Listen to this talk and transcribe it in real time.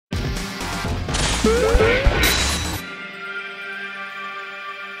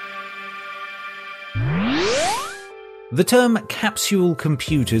The term capsule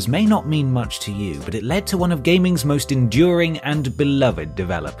computers may not mean much to you, but it led to one of gaming's most enduring and beloved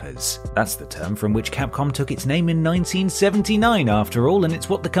developers. That's the term from which Capcom took its name in 1979 after all, and it's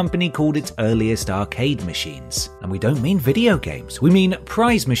what the company called its earliest arcade machines. And we don't mean video games, we mean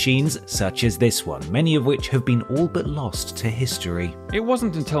prize machines such as this one, many of which have been all but lost to history. It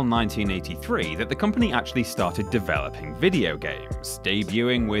wasn't until 1983 that the company actually started developing video games,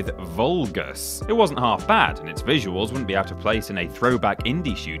 debuting with Vulgus. It wasn't half bad, and its visuals wouldn't be out of place in a throwback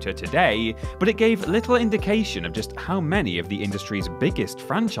indie shooter today, but it gave little indication of just how many of the industry's biggest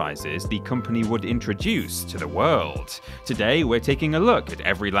franchises the company would introduce to the world. Today, we're taking a look at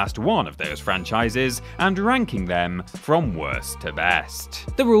every last one of those franchises and ranking them from worst to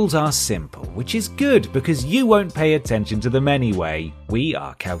best. The rules are simple, which is good because you won't pay attention to them anyway. We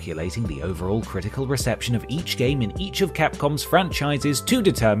are calculating the overall critical reception of each game in each of Capcom's franchises to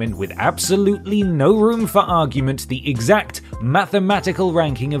determine, with absolutely no room for argument, the exact mathematical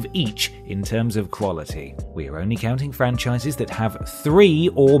ranking of each in terms of quality. We are only counting franchises that have 3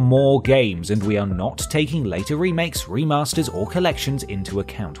 or more games, and we are not taking later remakes, remasters, or collections into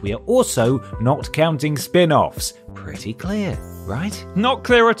account. We are also not counting spin-offs. Pretty clear, right? Not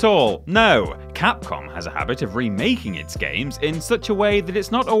clear at all, no. Capcom has a habit of remaking its games in such a way that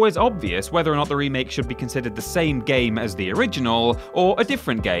it's not always obvious whether or not the remake should be considered the same game as the original, or a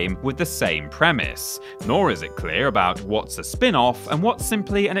different game with the same premise. Nor is it clear about what's a spin-off and what's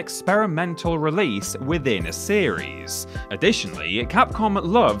simply an experimental release within a series. Additionally, Capcom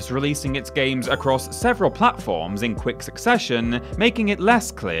loves releasing its games across several platforms in quick succession, making it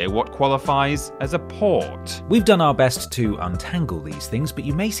less clear what qualifies as a port. We've done our best to untangle these things, but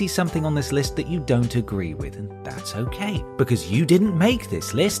you may see something on this list that you don't agree with, and that's okay, because you didn't make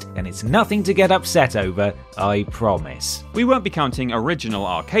this list, and it's nothing to get upset over, I promise. We won't be counting original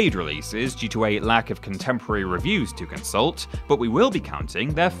arcade releases due to a lack of contemporary reviews to consult, but we will be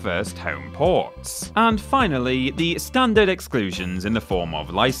counting their first home ports. And finally, the standard exclusions in the form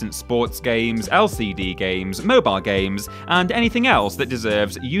of licensed sports games, LCD games, mobile games, and anything else that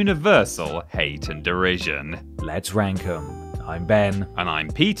deserves universal hate and derision. Let's rank 'em. I'm Ben. And I'm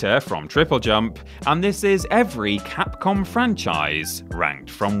Peter from TripleJump, and this is Every Capcom Franchise Ranked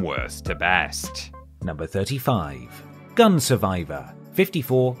from worst to best. Number 35. Gun Survivor,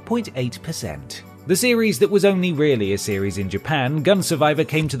 54.8%. The series that was only really a series in Japan, Gun Survivor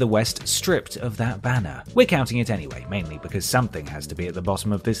came to the West stripped of that banner. We're counting it anyway, mainly because something has to be at the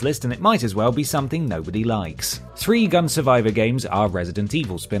bottom of this list, and it might as well be something nobody likes. 3 Gun Survivor games are Resident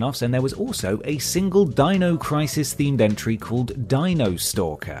Evil spin-offs, and there was also a single Dino Crisis themed entry called Dino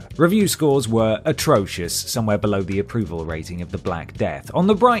Stalker. Review scores were atrocious, somewhere below the approval rating of the Black Death. On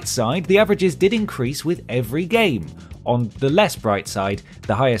the bright side, the averages did increase with every game. On the less bright side,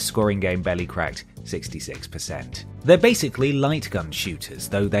 the highest scoring game barely cracked 66%. They're basically light gun shooters,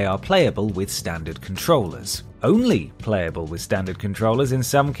 though they are playable with standard controllers. Only playable with standard controllers in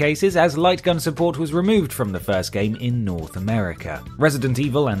some cases, as light gun support was removed from the first game in North America. Resident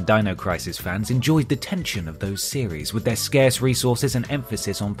Evil and Dino Crisis fans enjoyed the tension of those series, with their scarce resources and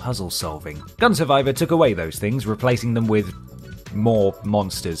emphasis on puzzle solving. Gun Survivor took away those things, replacing them with more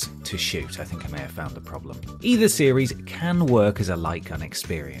monsters to shoot. I think I may have found the problem. Either series can work as a light gun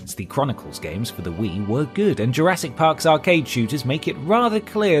experience. The Chronicles games for the Wii were good, and Jurassic Park's arcade shooters make it rather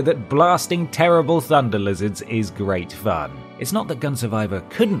clear that blasting terrible thunder lizards is great fun. It's not that Gun Survivor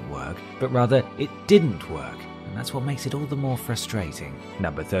couldn't work, but rather it didn't work, and that's what makes it all the more frustrating.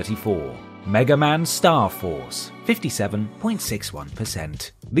 Number 34. Mega Man Star Force,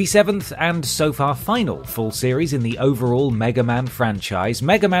 57.61%. The 7th and so far final full series in the overall Mega Man franchise,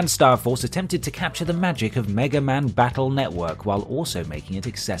 Mega Man Star Force attempted to capture the magic of Mega Man Battle Network while also making it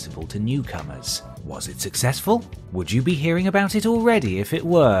accessible to newcomers. Was it successful? Would you be hearing about it already if it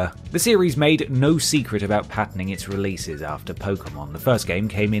were? The series made no secret about patenting its releases after Pokémon. The first game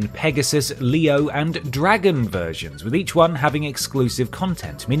came in Pegasus, Leo, and Dragon versions, with each one having exclusive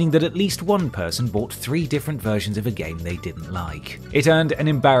content, meaning that at least one person bought 3 different versions of a game they didn't like. It earned an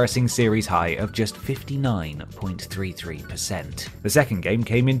embarrassing series high of just 59.33%. The second game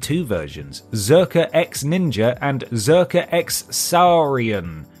came in 2 versions, Zerka X Ninja and Zerka X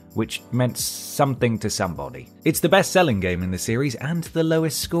Saurian. which meant something to somebody. It's the best-selling game in the series and the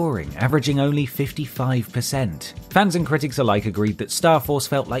lowest scoring, averaging only 55%. Fans and critics alike agreed that Star Force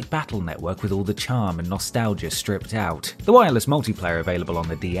felt like Battle Network with all the charm and nostalgia stripped out. The wireless multiplayer available on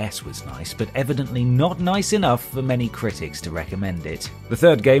the DS was nice, but evidently not nice enough for many critics to recommend it. The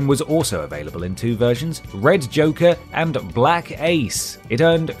third game was also available in two versions, Red Joker and Black Ace. It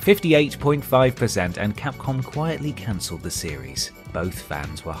earned 58.5% and Capcom quietly cancelled the series. Both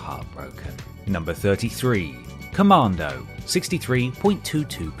fans were heartbroken. Number 33. Commando,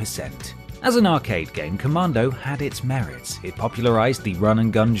 63.22%. As an arcade game, Commando had its merits. It popularized the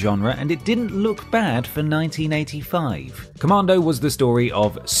run-and-gun genre, and it didn't look bad for 1985. Commando was the story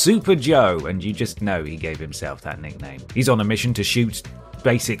of Super Joe, and you just know he gave himself that nickname. He's on a mission to shoot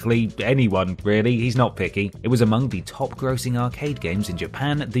basically anyone, really. He's not picky. It was among the top-grossing arcade games in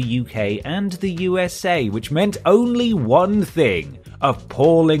Japan, the UK, and the USA, which meant only one thing: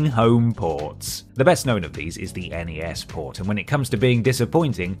 appalling home ports. The best known of these is the NES port, and when it comes to being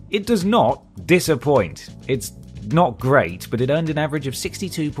disappointing, it does not disappoint. It's not great, but it earned an average of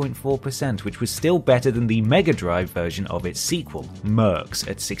 62.4%, which was still better than the Mega Drive version of its sequel, Mercs,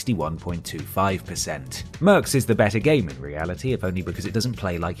 at 61.25%. Mercs is the better game in reality, if only because it doesn't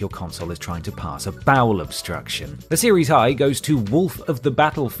play like your console is trying to pass a bowel obstruction. The series high goes to Wolf of the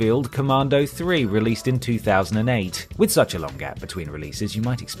Battlefield Commando 3, released in 2008. With such a long gap between releases, you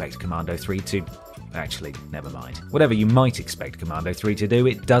might expect Commando 3 to... Actually, never mind. Whatever you might expect Commando 3 to do,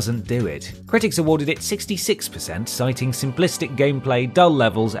 it doesn't do it. Critics awarded it 66%, citing simplistic gameplay, dull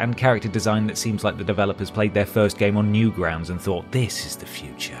levels, and character design that seems like the developers played their first game on Newgrounds and thought, this is the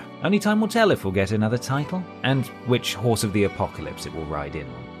future. Only time will tell if we'll get another title, and which horse of the apocalypse it will ride in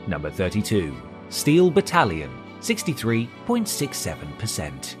on. Number 32. Steel Battalion,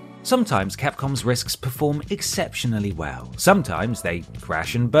 63.67%. Sometimes Capcom's risks perform exceptionally well. Sometimes they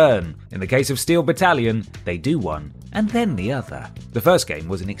crash and burn. In the case of Steel Battalion, they do one and then the other. The first game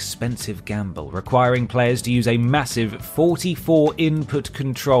was an expensive gamble, requiring players to use a massive 44-input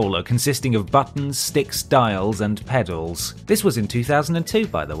controller consisting of buttons, sticks, dials, and pedals. This was in 2002,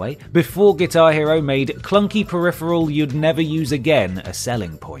 by the way, before Guitar Hero made clunky peripheral you'd never use again a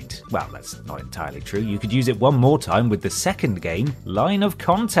selling point. Well, that's not entirely true. You could use it one more time with the second game, Line of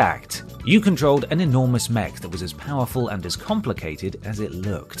Contact. You controlled an enormous mech that was as powerful and as complicated as it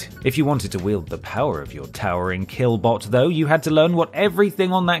looked. If you wanted to wield the power of your towering killbot, though, you had to learn what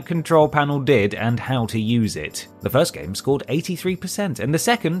everything on that control panel did and how to use it. The first game scored 83%, and the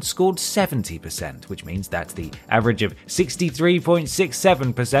second scored 70%, which means that the average of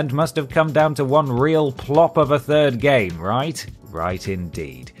 63.67% must have come down to one real plop of a third game, right? Right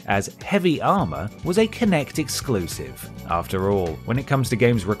indeed, as Heavy Armor was a Kinect exclusive. After all, when it comes to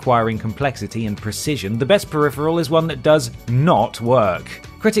games requiring complexity and precision, the best peripheral is one that does not work.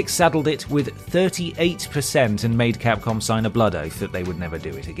 Critics saddled it with 38% and made Capcom sign a blood oath that they would never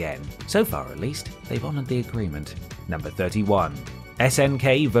do it again. So far, at least, they've honoured the agreement. Number 31.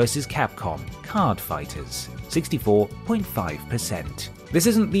 SNK vs Capcom Card Fighters, 64.5%. This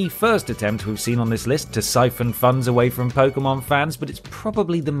isn't the first attempt we've seen on this list to siphon funds away from Pokemon fans, but it's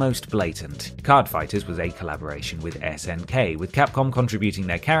probably the most blatant. Card Fighters was a collaboration with SNK, with Capcom contributing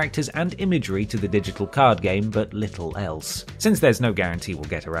their characters and imagery to the digital card game, but little else. Since there's no guarantee we'll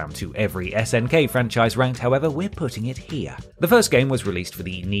get around to every SNK franchise ranked, however, we're putting it here. The first game was released for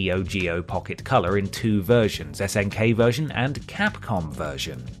the Neo Geo Pocket Color in two versions, SNK version and Capcom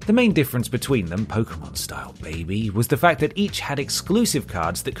version. The main difference between them, Pokemon style baby, was the fact that each had exclusive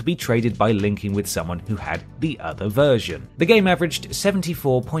cards that could be traded by linking with someone who had the other version. The game averaged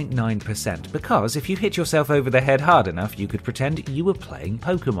 74.9% because if you hit yourself over the head hard enough, you could pretend you were playing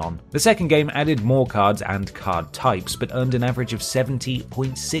Pokemon. The second game added more cards and card types, but earned an average of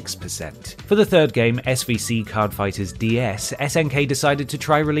 70.6%. For the third game, SVC Card Fighters DS, SNK decided to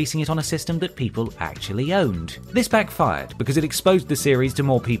try releasing it on a system that people actually owned. This backfired because it exposed the series to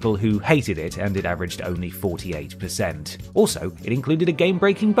more people who hated it, and it averaged only 48%. Also, it included a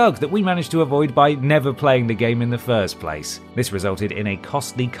game-breaking bug that we managed to avoid by never playing the game in the first place. This resulted in a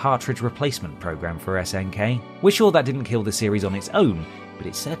costly cartridge replacement program for SNK. We're sure that didn't kill the series on its own, but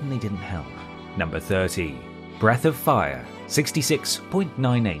it certainly didn't help. Number 30. Breath of Fire,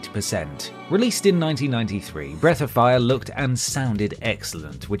 66.98%. Released in 1993, Breath of Fire looked and sounded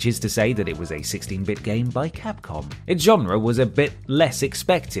excellent, which is to say that it was a 16-bit game by Capcom. Its genre was a bit less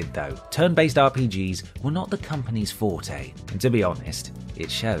expected though. Turn-based RPGs were not the company's forte, and to be honest, it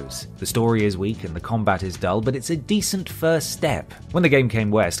shows. The story is weak and the combat is dull, but it's a decent first step. When the game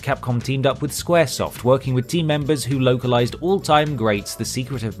came west, Capcom teamed up with Squaresoft, working with team members who localized all-time greats The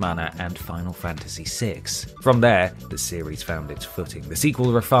Secret of Mana and Final Fantasy VI. From there, the series series found its footing. The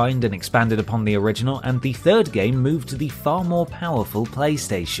sequel refined and expanded upon the original, and the third game moved to the far more powerful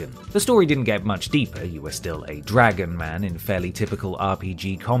PlayStation. The story didn't get much deeper. You were still a dragon man in fairly typical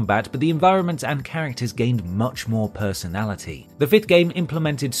RPG combat, but the environments and characters gained much more personality. The fifth game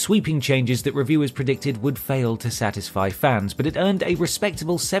implemented sweeping changes that reviewers predicted would fail to satisfy fans, but it earned a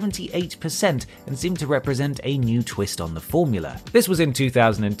respectable 78% and seemed to represent a new twist on the formula. This was in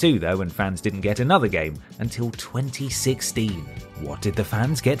 2002 though, and fans didn't get another game until 2016. What did the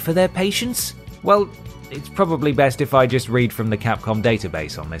fans get for their patience? Well, it's probably best if I just read from the Capcom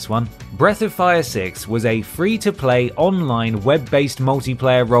database on this one. Breath of Fire 6 was a free-to-play, online, web-based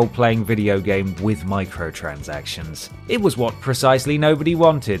multiplayer role-playing video game with microtransactions. It was what precisely nobody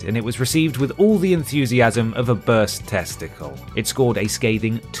wanted, and it was received with all the enthusiasm of a burst testicle. It scored a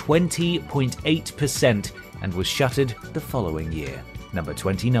scathing 20.8% and was shuttered the following year. Number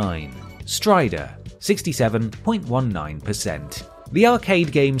 29. Strider, 67.19%. The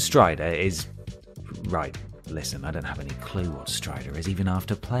arcade game Strider is... Right, listen, I don't have any clue what Strider is even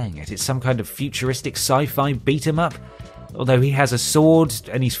after playing it. It's some kind of futuristic sci-fi beat-em-up. Although he has a sword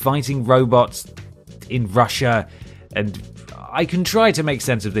and he's fighting robots in Russia, and I can try to make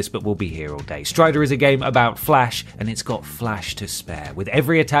sense of this, but we'll be here all day. Strider is a game about Flash, and it's got Flash to spare, with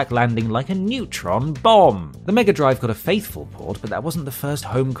every attack landing like a neutron bomb. The Mega Drive got a faithful port, but that wasn't the first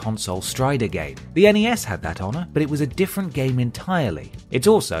home console Strider game. The NES had that honour, but it was a different game entirely. It's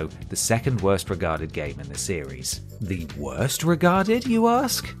also the second worst regarded game in the series. The worst regarded, you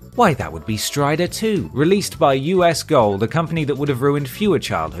ask? Why, that would be Strider 2, released by US Gold, a company that would have ruined fewer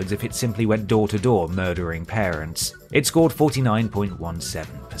childhoods if it simply went door to door murdering parents. It scored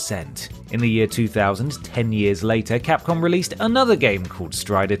 49.17%. In the year 2000, 10 years later, Capcom released another game called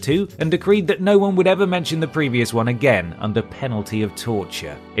Strider 2 and decreed that no one would ever mention the previous one again under penalty of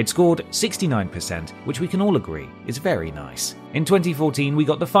torture. It scored 69%, which we can all agree is very nice. In 2014, we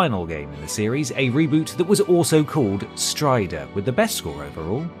got the final game in the series, a reboot that was also called Strider, with the best score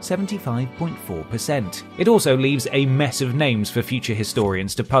overall, 75.4%. It also leaves a mess of names for future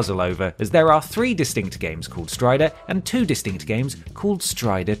historians to puzzle over, as there are 3 distinct games called Strider and 2 distinct games called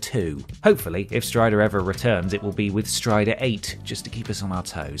Strider 2. Hopefully, if Strider ever returns, it will be with Strider 8, just to keep us on our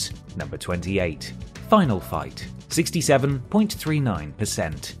toes. Number 28. Final Fight,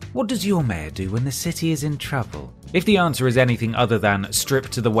 67.39%. What does your mayor do when the city is in trouble? If the answer is anything other than strip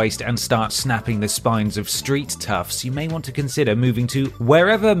to the waist and start snapping the spines of street toughs, you may want to consider moving to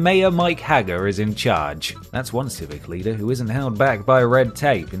wherever Mayor Mike Hagger is in charge. That's one civic leader who isn't held back by red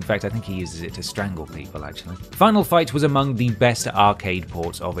tape. In fact, I think he uses it to strangle people, actually. Final Fight was among the best arcade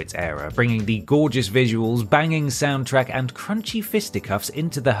ports of its era, bringing the gorgeous visuals, banging soundtrack, and crunchy fisticuffs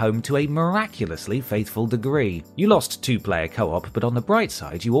into the home to a miraculously faithful degree. You lost 2-player co-op, but on the bright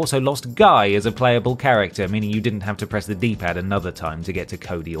side, you also lost Guy as a playable character, meaning you didn't have to press the D-pad another time to get to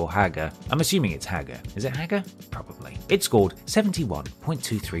Cody or Hagger. I'm assuming it's Hagger. Is it Hagger? Probably. It scored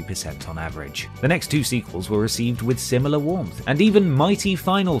 71.23% on average. The next 2 sequels were received with similar warmth, and even Mighty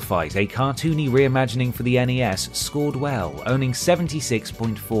Final Fight, a cartoony reimagining for the NES, scored well, owning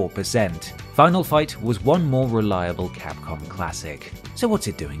 76.4%. Final Fight was one more reliable Capcom classic. So what's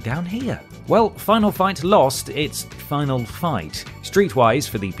it doing down here? Well, Final Fight lost its Final Fight. Streetwise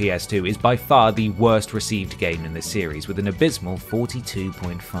for the PS2 is by far the worst received game in the series, with an abysmal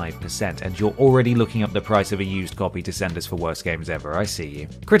 42.5%, and you're already looking up the price of a used copy to send us for worst games ever, I see you.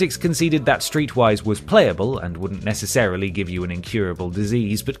 Critics conceded that Streetwise was playable and wouldn't necessarily give you an incurable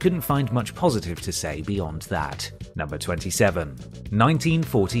disease, but couldn't find much positive to say beyond that. Number 27.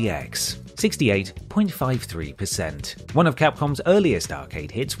 1940X. 68.53%. One of Capcom's earliest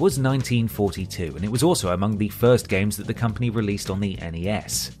arcade hits was 1942, and it was also among the first games that the company released on the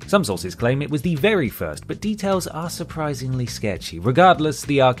NES. Some sources claim it was the very first, but details are surprisingly sketchy. Regardless,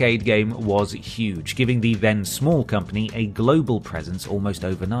 the arcade game was huge, giving the then small company a global presence almost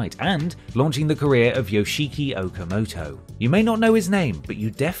overnight, and launching the career of Yoshiki Okamoto. You may not know his name, but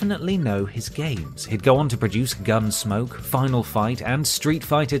you definitely know his games. He'd go on to produce Gunsmoke, Final Fight, and Street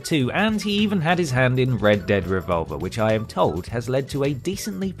Fighter 2, and he even had his hand in Red Dead Revolver, which I am told has led to a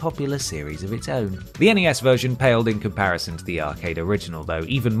decently popular series of its own. The NES version paled in comparison to the arcade original though,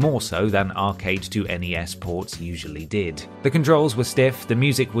 even more so than arcade to NES ports usually did. The controls were stiff, the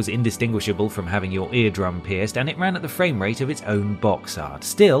music was indistinguishable from having your eardrum pierced, and it ran at the frame rate of its own box art.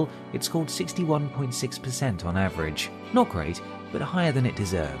 Still, it scored 61.6% on average. Not great, but higher than it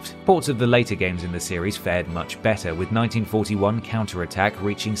deserved. Ports of the later games in the series fared much better, with 1941 Counterattack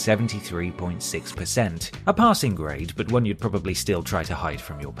reaching 73.6%. A passing grade, but one you'd probably still try to hide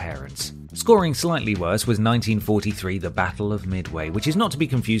from your parents. Scoring slightly worse was 1943 The Battle of Midway, which is not to be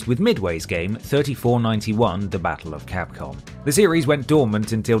confused with Midway's game 3491 The Battle of Capcom. The series went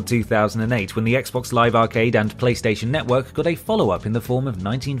dormant until 2008 when the Xbox Live Arcade and PlayStation Network got a follow-up in the form of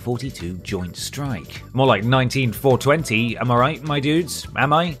 1942 Joint Strike. More like 19420, am I right, my dudes?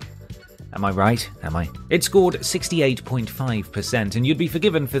 Am I? Am I right? Am I? It scored 68.5%, and you'd be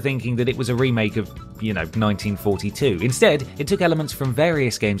forgiven for thinking that it was a remake of, 1942. Instead, it took elements from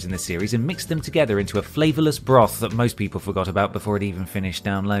various games in the series and mixed them together into a flavourless broth that most people forgot about before it even finished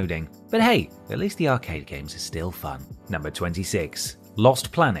downloading. But hey, at least the arcade games are still fun. Number 26.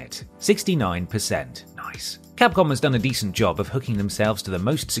 Lost Planet, 69%. Nice. Capcom has done a decent job of hooking themselves to the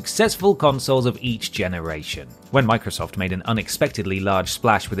most successful consoles of each generation. When Microsoft made an unexpectedly large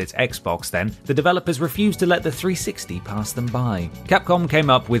splash with its Xbox then, the developers refused to let the 360 pass them by. Capcom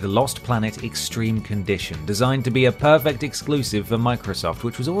came up with Lost Planet Extreme Condition, designed to be a perfect exclusive for Microsoft,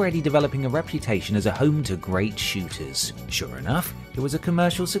 which was already developing a reputation as a home to great shooters. Sure enough, it was a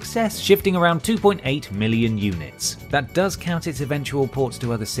commercial success, shifting around 2.8 million units. That does count its eventual ports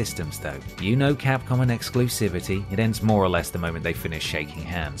to other systems though. You know Capcom and exclusivity, it ends more or less the moment they finish shaking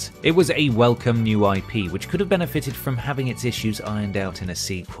hands. It was a welcome new IP, which could have benefited from having its issues ironed out in a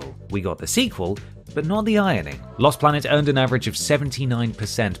sequel. We got the sequel, but not the ironing. Lost Planet earned an average of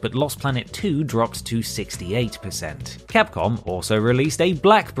 79%, but Lost Planet 2 dropped to 68%. Capcom also released a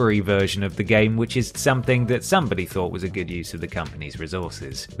BlackBerry version of the game, which is something that somebody thought was a good use of the company's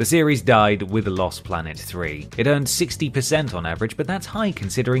resources. The series died with Lost Planet 3. It earned 60% on average, but that's high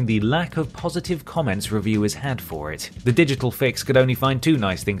considering the lack of positive comments reviewers had for it. The Digital Fix could only find two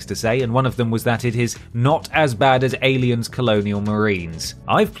nice things to say, and one of them was that it is not as bad as Aliens Colonial Marines.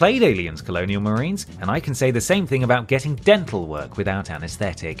 I've played Aliens Colonial Marines, and I can say the same thing about getting dental work without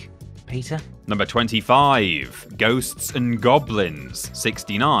anesthetic. Peter? Number 25, Ghosts and Goblins,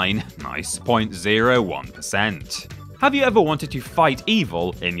 69.01%. Have you ever wanted to fight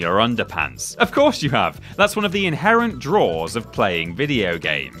evil in your underpants? Of course you have. That's one of the inherent draws of playing video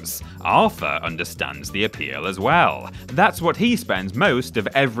games. Arthur understands the appeal as well. That's what he spends most of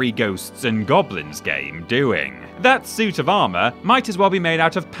every Ghosts and Goblins game doing. That suit of armour might as well be made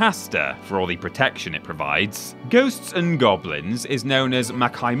out of pasta for all the protection it provides. Ghosts and Goblins is known as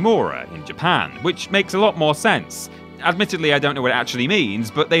Makaimura in Japan, which makes a lot more sense. Admittedly, I don't know what it actually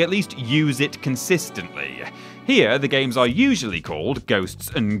means, but they at least use it consistently. Here, the games are usually called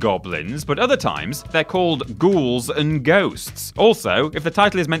Ghosts and Goblins, but other times they're called Ghouls and Ghosts. Also, if the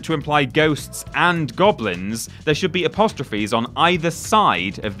title is meant to imply ghosts and goblins, there should be apostrophes on either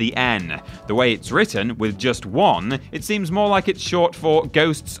side of the N. The way it's written, with just one, it seems more like it's short for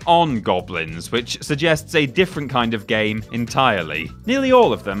Ghosts on Goblins, which suggests a different kind of game entirely. Nearly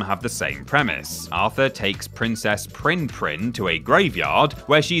all of them have the same premise. Arthur takes Princess Prin Prin to a graveyard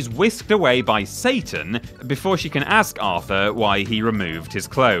where she's whisked away by Satan before she can ask Arthur why he removed his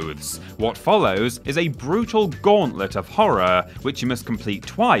clothes. What follows is a brutal gauntlet of horror, which you must complete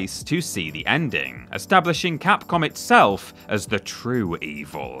twice to see the ending, establishing Capcom itself as the true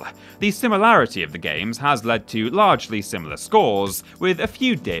evil. The similarity of the games has led to largely similar scores, with a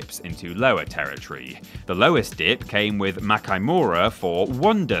few dips into lower territory. The lowest dip came with Makaimura for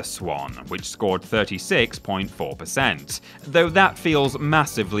Wonder Swan, which scored 36.4%, though that feels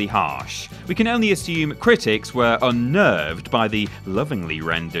massively harsh. We can only assume critics were unnerved by the lovingly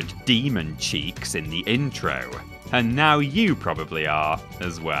rendered demon cheeks in the intro. And now you probably are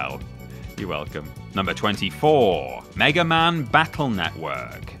as well. You're welcome. Number 24, Mega Man Battle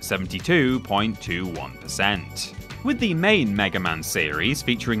Network, 72.21%. With the main Mega Man series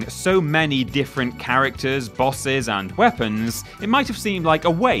featuring so many different characters, bosses, and weapons, it might have seemed like a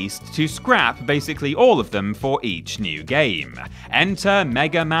waste to scrap basically all of them for each new game. Enter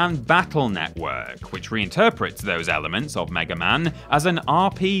Mega Man Battle Network, which reinterprets those elements of Mega Man as an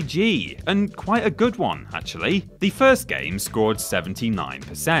RPG, and quite a good one, actually. The first game scored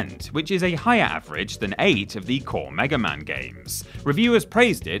 79%, which is a higher average than 8 of the core Mega Man games. Reviewers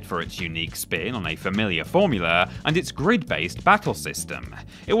praised it for its unique spin on a familiar formula, and its grid-based battle system.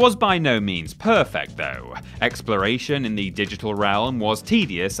 It was by no means perfect though. Exploration in the digital realm was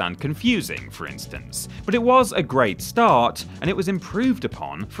tedious and confusing, for instance, but it was a great start, and it was improved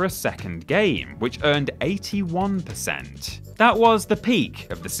upon for a second game, which earned 81%. That was the peak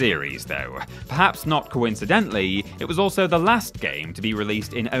of the series though. Perhaps not coincidentally, it was also the last game to be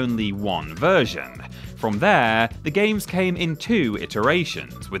released in only one version. From there, the games came in 2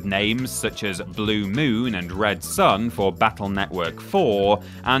 iterations, with names such as Blue Moon and Red Sun for Battle Network 4,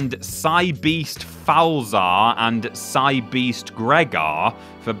 and Psybeast Falzar and Psybeast Gregor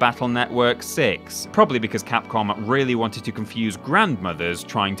for Battle Network 6, probably because Capcom really wanted to confuse grandmothers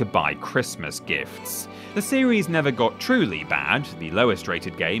trying to buy Christmas gifts. The series never got truly bad. The lowest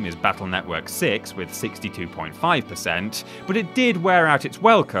rated game is Battle Network 6 with 62.5%, but it did wear out its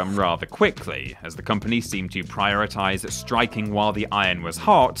welcome rather quickly, as the company seemed to prioritize striking while the iron was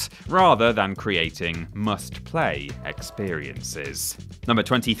hot, rather than creating must-play experiences. Number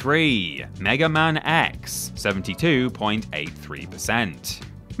 23, Mega Man X, 72.83%.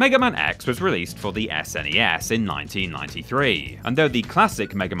 Mega Man X was released for the SNES in 1993, and though the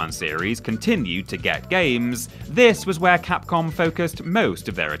classic Mega Man series continued to get games, this was where Capcom focused most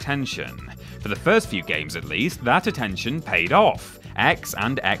of their attention. For the first few games at least, that attention paid off. X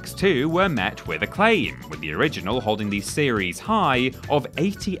and X2 were met with acclaim, with the original holding the series high of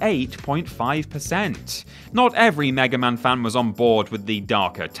 88.5%. Not every Mega Man fan was on board with the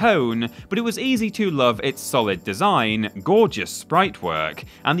darker tone, but it was easy to love its solid design, gorgeous sprite work,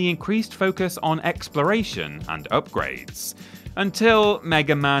 and the increased focus on exploration and upgrades. Until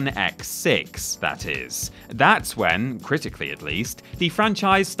Mega Man X6, that is. That's when, critically at least, the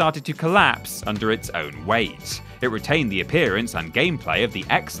franchise started to collapse under its own weight. It retained the appearance and gameplay of the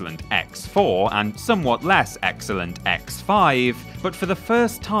excellent X4 and somewhat less excellent X5, but for the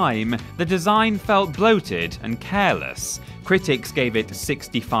first time, the design felt bloated and careless. Critics gave it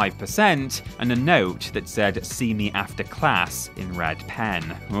 65% and a note that said "See me after class" in red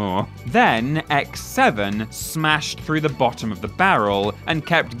pen. Oh. Then X7 smashed through the bottom of the barrel and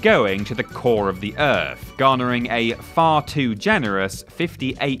kept going to the core of the earth, garnering a far too generous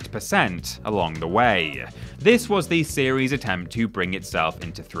 58% along the way. This was the series' attempt to bring itself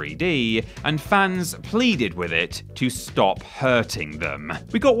into 3D, and fans pleaded with it to stop hurting them.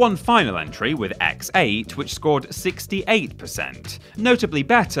 We got one final entry with X8, which scored 68%. Notably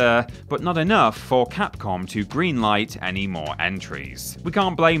better, but not enough for Capcom to greenlight any more entries. We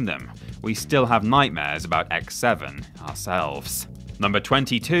can't blame them. We still have nightmares about X7 ourselves. Number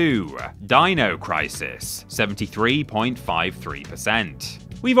 22, Dino Crisis, 73.53%.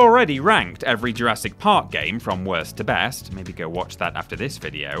 We've already ranked every Jurassic Park game from worst to best, maybe go watch that after this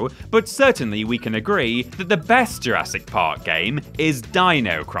video, but certainly we can agree that the best Jurassic Park game is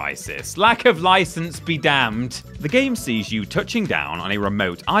Dino Crisis. Lack of license be damned. The game sees you touching down on a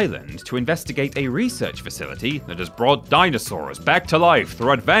remote island to investigate a research facility that has brought dinosaurs back to life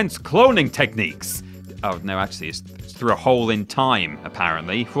through advanced cloning techniques. Oh no, actually it's through a hole in time,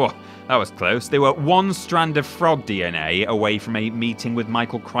 apparently. Whoa. That was close. They were one strand of frog DNA away from a meeting with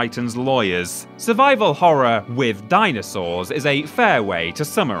Michael Crichton's lawyers. Survival horror with dinosaurs is a fair way to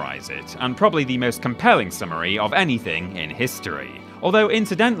summarize it, and probably the most compelling summary of anything in history. Although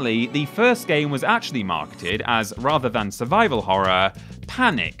incidentally, the first game was actually marketed as, rather than survival horror,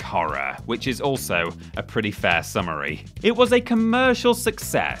 panic horror, which is also a pretty fair summary. It was a commercial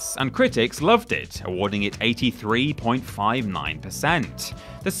success, and critics loved it, awarding it 83.59%.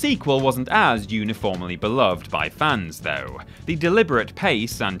 The sequel wasn't as uniformly beloved by fans, though. The deliberate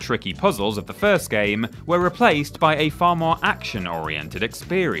pace and tricky puzzles of the first game were replaced by a far more action-oriented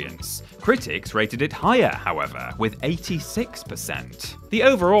experience. Critics rated it higher, however, with 86%. The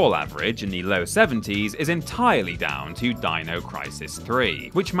overall average in the low 70s is entirely down to Dino Crisis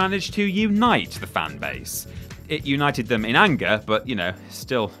 3, which managed to unite the fanbase. It united them in anger, but, you know,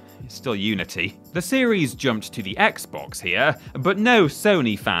 still unity. The series jumped to the Xbox here, but no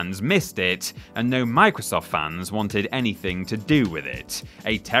Sony fans missed it, and no Microsoft fans wanted anything to do with it.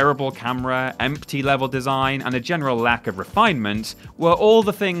 A terrible camera, empty level design, and a general lack of refinement were all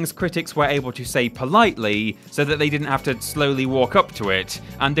the things critics were able to say politely so that they didn't have to slowly walk up to it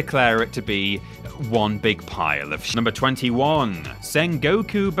and declare it to be one big pile of Number 21,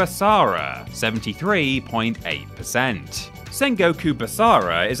 Sengoku Basara, 73.8%. Sengoku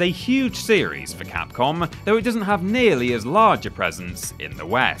Basara is a huge series for Capcom, though it doesn't have nearly as large a presence in the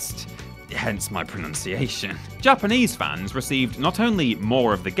West. Hence my pronunciation. Japanese fans received not only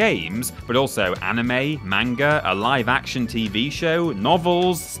more of the games, but also anime, manga, a live-action TV show,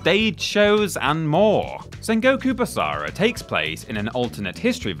 novels, stage shows, and more. Sengoku Basara takes place in an alternate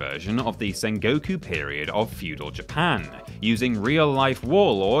history version of the Sengoku period of feudal Japan, using real-life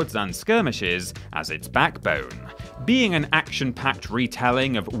warlords and skirmishes as its backbone. Being an action-packed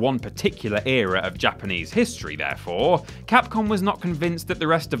retelling of one particular era of Japanese history, therefore, Capcom was not convinced that the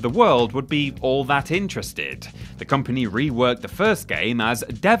rest of the world would be all that interested. The company reworked the first game as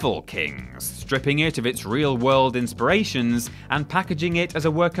Devil Kings, stripping it of its real-world inspirations and packaging it as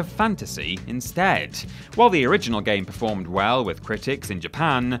a work of fantasy instead. While the original game performed well with critics in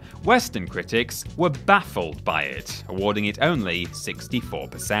Japan, Western critics were baffled by it, awarding it only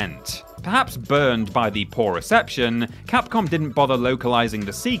 64%. Perhaps burned by the poor reception, Capcom didn't bother localizing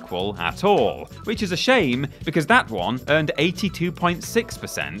the sequel at all, which is a shame because that one earned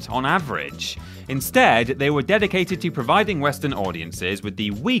 82.6% on average. Instead, they were dedicated to providing Western audiences with the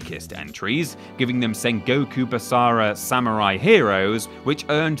weakest entries, giving them Sengoku Basara Samurai Heroes, which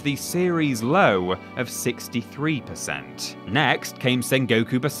earned the series low of 63%. Next came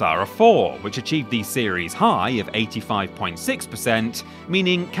Sengoku Basara 4, which achieved the series high of 85.6%,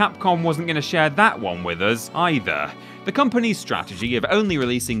 meaning Capcom wasn't going to share that one with us either. The company's strategy of only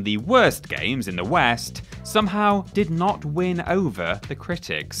releasing the worst games in the West somehow did not win over the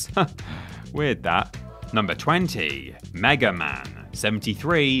critics. Weird that. Number 20. Mega Man,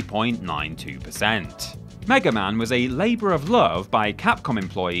 73.92%. Mega Man was a labour of love by Capcom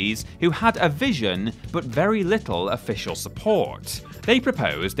employees who had a vision but very little official support. They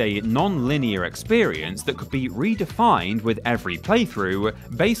proposed a non-linear experience that could be redefined with every playthrough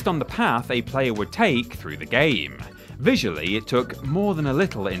based on the path a player would take through the game. Visually, it took more than a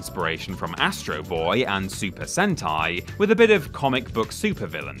little inspiration from Astro Boy and Super Sentai, with a bit of comic book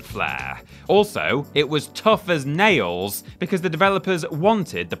supervillain flair. Also, it was tough as nails because the developers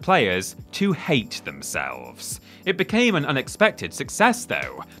wanted the players to hate themselves. It became an unexpected success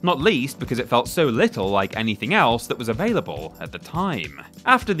though, not least because it felt so little like anything else that was available at the time.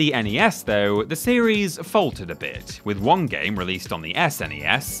 After the NES though, the series faltered a bit, with one game released on the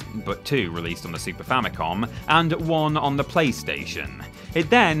SNES, but two released on the Super Famicom, and one on the PlayStation. It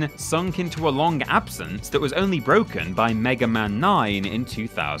then sunk into a long absence that was only broken by Mega Man 9 in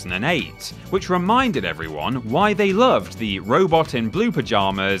 2008, which reminded everyone why they loved the robot in blue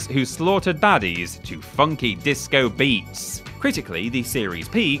pajamas who slaughtered baddies to funky disco beats. Critically, the series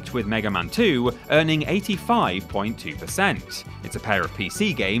peaked with Mega Man 2 earning 85.2%. It's a pair of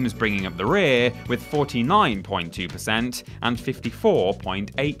PC games bringing up the rear with 49.2% and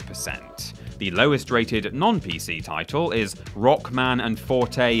 54.8%. The lowest rated non-PC title is Rockman and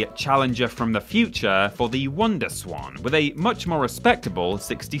Forte Challenger from the Future for the Wonder Swan, with a much more respectable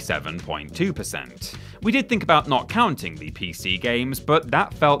 67.2%. We did think about not counting the PC games, but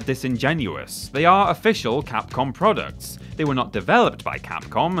that felt disingenuous. They are official Capcom products. They were not developed by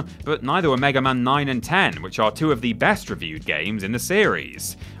Capcom, but neither were Mega Man 9 and 10, which are two of the best reviewed games in the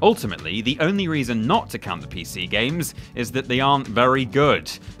series. Ultimately, the only reason not to count the PC games is that they aren't very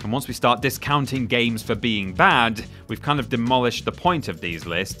good, and once we start discounting games for being bad, we've kind of demolished the point of these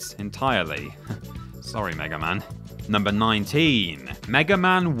lists entirely. Sorry, Mega Man. Number 19. Mega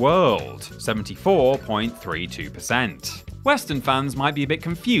Man World, 74.32%. Western fans might be a bit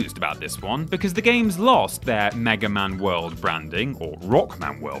confused about this one, because the games lost their Mega Man World branding, or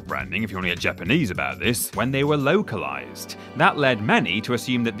Rockman World branding if you want to get Japanese about this, when they were localized. That led many to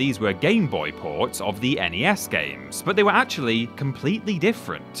assume that these were Game Boy ports of the NES games, but they were actually completely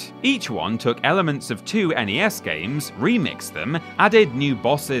different. Each one took elements of two NES games, remixed them, added new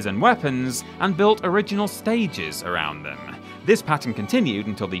bosses and weapons, and built original stages around them. This pattern continued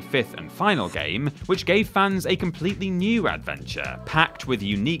until the fifth and final game, which gave fans a completely new adventure, packed with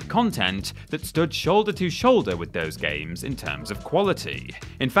unique content that stood shoulder to shoulder with those games in terms of quality.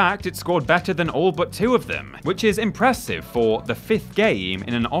 In fact, it scored better than all but two of them, which is impressive for the fifth game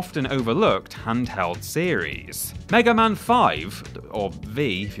in an often overlooked handheld series. Mega Man 5, or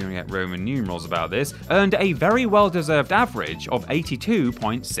V if you want to get Roman numerals about this, earned a very well-deserved average of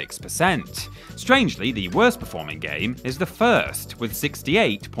 82.6%. Strangely, the worst performing game is the first, with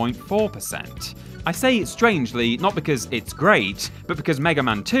 68.4%. I say strangely not because it's great, but because Mega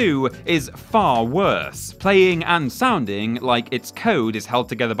Man 2 is far worse, playing and sounding like its code is held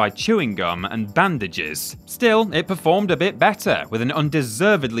together by chewing gum and bandages. Still, it performed a bit better, with an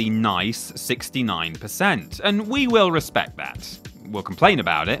undeservedly nice 69%, and we will respect that. We'll complain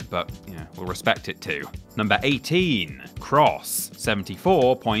about it, but we'll respect it too. Number 18. Cross,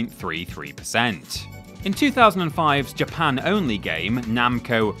 74.33%. In 2005's Japan-only game,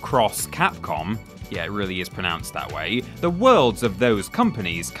 Namco Cross Capcom, yeah, it really is pronounced that way, the worlds of those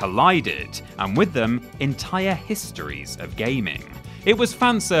companies collided, and with them, entire histories of gaming. It was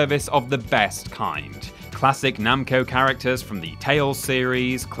fan service of the best kind. Classic Namco characters from the Tales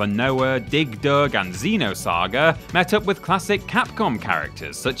series, Klonoa, Dig Dug, and Xenosaga met up with classic Capcom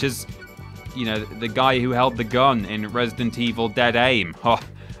characters such as you know, the guy who held the gun in Resident Evil Dead Aim. Oh,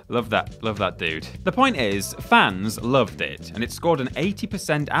 love that dude. The point is, fans loved it, and it scored an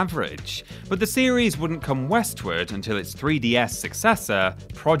 80% average. But the series wouldn't come westward until its 3DS successor,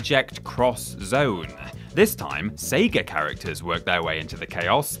 Project Cross Zone. This time, Sega characters worked their way into the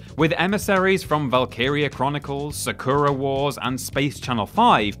chaos, with emissaries from Valkyria Chronicles, Sakura Wars, and Space Channel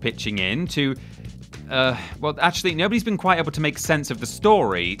 5 pitching in to... well, actually, nobody's been quite able to make sense of the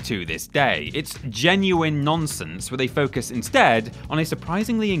story to this day. It's genuine nonsense, where they focus instead on a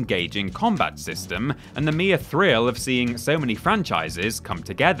surprisingly engaging combat system and the mere thrill of seeing so many franchises come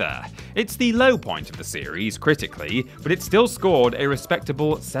together. It's the low point of the series, critically, but it still scored a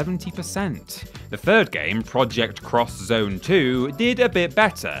respectable 70%. The third game, Project Cross Zone 2, did a bit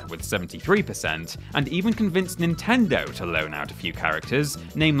better, with 73%, and even convinced Nintendo to loan out a few characters,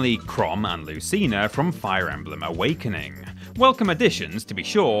 namely Chrom and Lucina from Fire Emblem Awakening. Welcome additions, to be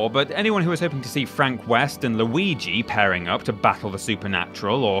sure, but anyone who was hoping to see Frank West and Luigi pairing up to battle the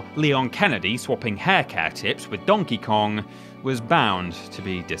supernatural, or Leon Kennedy swapping hair care tips with Donkey Kong, was bound to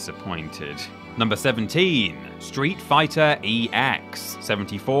be disappointed. Number 17, Street Fighter EX,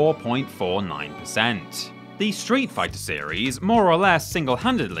 74.49%. The Street Fighter series more or less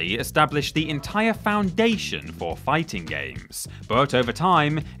single-handedly established the entire foundation for fighting games, but over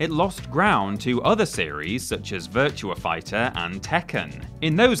time, it lost ground to other series such as Virtua Fighter and Tekken.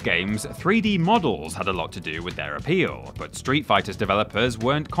 In those games, 3D models had a lot to do with their appeal, but Street Fighter's developers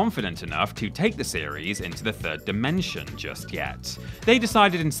weren't confident enough to take the series into the third dimension just yet. They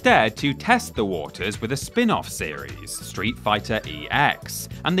decided instead to test the waters with a spin-off series, Street Fighter EX,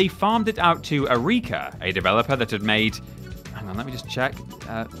 and they farmed it out to Eureka, a developer that had made... Hang on, let me just check.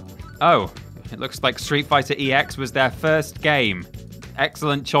 Oh, it looks like Street Fighter EX was their first game.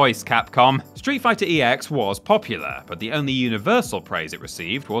 Excellent choice, Capcom. Street Fighter EX was popular, but the only universal praise it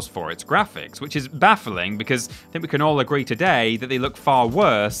received was for its graphics, which is baffling because I think we can all agree today that they look far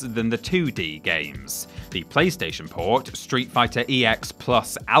worse than the 2D games. The PlayStation port, Street Fighter EX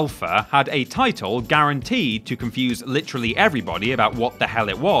Plus Alpha, had a title guaranteed to confuse literally everybody about what the hell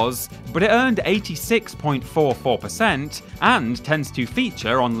it was, but it earned 86.44% and tends to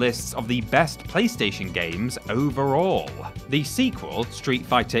feature on lists of the best PlayStation games overall. The sequel, Street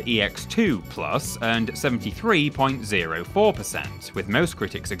Fighter EX2 Plus, earned 73.04%, with most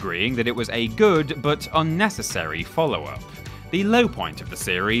critics agreeing that it was a good but unnecessary follow-up. The low point of the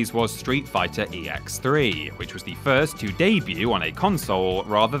series was Street Fighter EX3, which was the first to debut on a console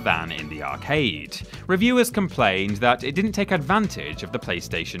rather than in the arcade. Reviewers complained that it didn't take advantage of the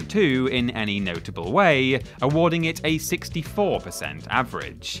PlayStation 2 in any notable way, awarding it a 64%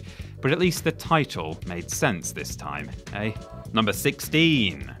 average. But at least the title made sense this time, eh? Number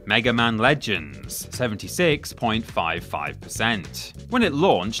 16, Mega Man Legends, 76.55%. When it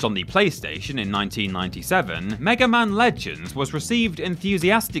launched on the PlayStation in 1997, Mega Man Legends was received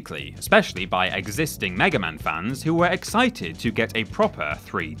enthusiastically, especially by existing Mega Man fans who were excited to get a proper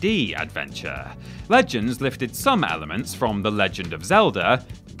 3D adventure. Legends lifted some elements from The Legend of Zelda,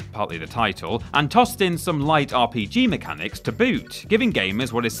 partly the title, and tossed in some light RPG mechanics to boot, giving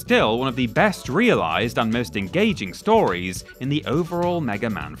gamers what is still one of the best realised and most engaging stories in the overall Mega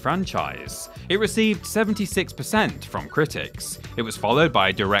Man franchise. It received 76% from critics. It was followed by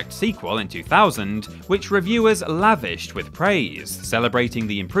a direct sequel in 2000, which reviewers lavished with praise, celebrating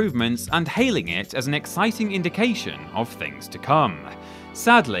the improvements and hailing it as an exciting indication of things to come.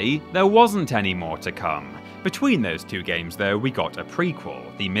 Sadly, there wasn't any more to come. Between those two games, though, we got a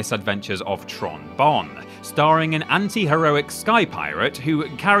prequel, The Misadventures of Tron Bonne, starring an anti-heroic sky pirate who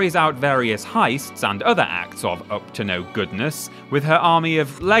carries out various heists and other acts of up-to-no-goodness with her army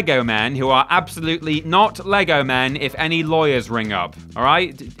of Lego men who are absolutely not Lego men if any lawyers ring up,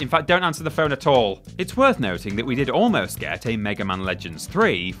 alright? In fact, don't answer the phone at all. It's worth noting that we did almost get a Mega Man Legends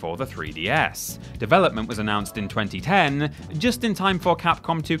 3 for the 3DS. Development was announced in 2010, just in time for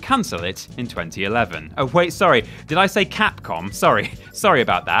Capcom to cancel it in 2011. Oh wait, sorry, did I say Capcom? Sorry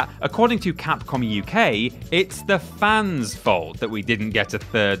about that. According to Capcom UK, it's the fans' fault that we didn't get a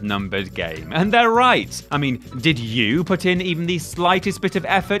third numbered game. And they're right. I mean, did you put in even the slightest bit of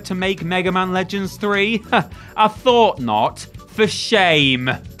effort to make Mega Man Legends 3? I thought not. For shame.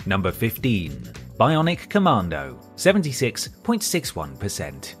 Number 15, Bionic Commando,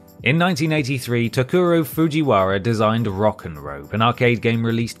 76.61%. In 1983, Tokuro Fujiwara designed Rock'n Rope, an arcade game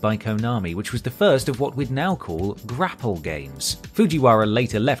released by Konami, which was the first of what we'd now call grapple games. Fujiwara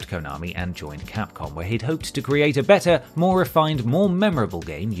later left Konami and joined Capcom, where he'd hoped to create a better, more refined, more memorable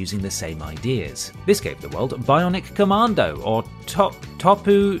game using the same ideas. This gave the world Bionic Commando, or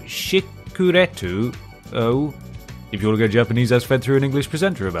Topu Shikuretu If you want to go Japanese as fed through an English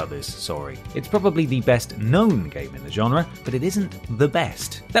presenter about this, sorry. It's probably the best known game in the genre, but it isn't the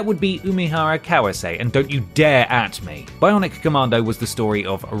best. That would be Umihara Kawase, and don't you dare at me. Bionic Commando was the story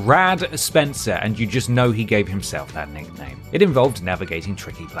of Rad Spencer, and you just know he gave himself that nickname. It involved navigating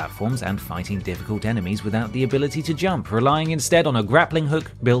tricky platforms and fighting difficult enemies without the ability to jump, relying instead on a grappling hook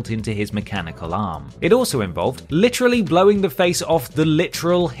built into his mechanical arm. It also involved literally blowing the face off the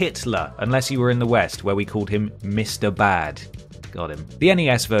literal Hitler, unless you were in the West, where we called him Mr. Bad. Got him. The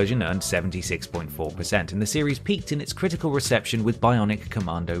NES version earned 76.4%, and the series peaked in its critical reception with Bionic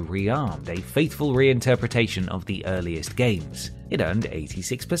Commando Rearmed, a faithful reinterpretation of the earliest games. It earned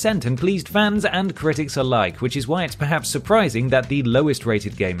 86% and pleased fans and critics alike, which is why it's perhaps surprising that the lowest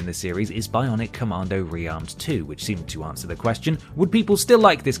rated game in the series is Bionic Commando Rearmed 2, which seemed to answer the question, would people still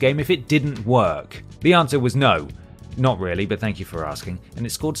like this game if it didn't work? The answer was no. Not really, but thank you for asking, and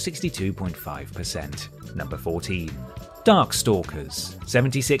it scored 62.5%. Number 14. Darkstalkers,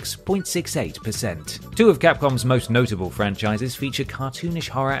 76.68%. Two of Capcom's most notable franchises feature cartoonish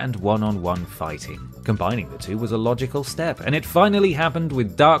horror and one-on-one fighting. Combining the two was a logical step, and it finally happened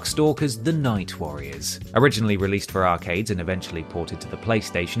with Darkstalkers The Night Warriors. Originally released for arcades and eventually ported to the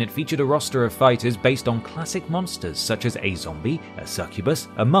PlayStation, it featured a roster of fighters based on classic monsters such as a zombie, a succubus,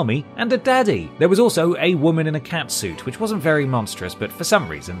 a mummy, and a daddy. There was also a woman in a cat suit, which wasn't very monstrous, but for some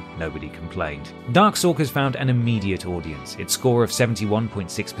reason, nobody complained. Darkstalkers found an immediate audience. Its score of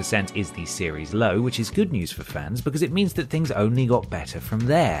 71.6% is the series low, which is good news for fans because it means that things only got better from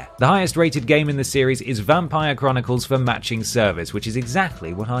there. The highest rated game in the series is Vampire Chronicles for Matching Service, which is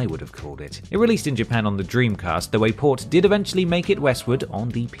exactly what I would have called it. It released in Japan on the Dreamcast, though a port did eventually make it westward on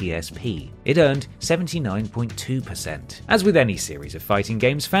the PSP. It earned 79.2%. As with any series of fighting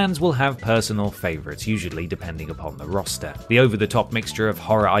games, fans will have personal favourites, usually depending upon the roster. The over-the-top mixture of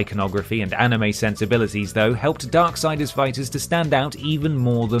horror iconography and anime sensibilities, though, helped Darksiders fighters to stand out even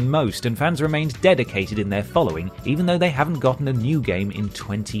more than most, and fans remained dedicated in their following, even though they haven't gotten a new game in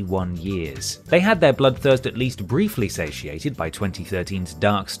 21 years. They had their bloodthirst at least briefly satiated by 2013's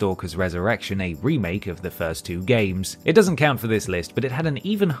Darkstalkers Resurrection, a remake of the first two games. It doesn't count for this list, but it had an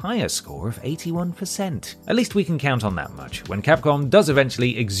even higher score of 81%. At least we can count on that much. When Capcom does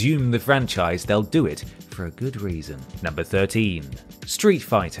eventually exhume the franchise, they'll do it for a good reason. Number 13. Street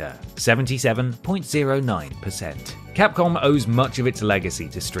Fighter, 77.09%. Capcom owes much of its legacy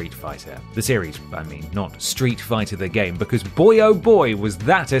to Street Fighter. The series, not Street Fighter the game, because boy oh boy was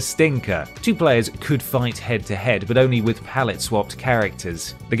that a stinker. Two players could fight head to head, but only with palette-swapped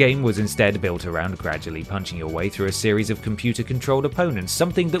characters. The game was instead built around gradually punching your way through a series of computer-controlled opponents,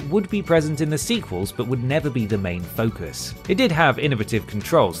 something that would be present in the sequels but would never be the main focus. It did have innovative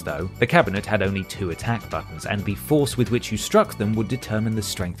controls though. The cabinet had only 2 attack buttons, and the force with which you struck them would determine the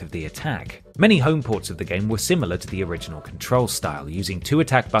strength of the attack. Many home ports of the game were similar to the original control style, using 2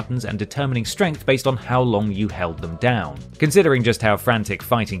 attack buttons and determining strength based on how long you held them down. Considering just how frantic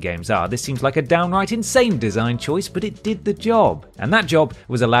fighting games are, this seems like a downright insane design choice, but it did the job. And that job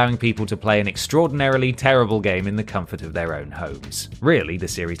was allowing people to play an extraordinarily terrible game in the comfort of their own homes. Really, the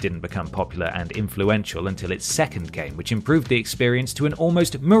series didn't become popular and influential until its second game, which improved the experience to an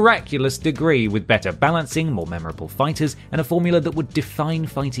almost miraculous degree with better balancing, more memorable fighters, and a formula that would define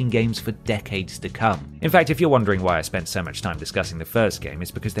fighting games for decades to come. In fact, if you're wondering why I spent so much time discussing the first game,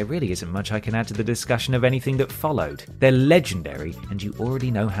 it's because there really isn't much I can add to the discussion of anything that followed. They're legendary, and you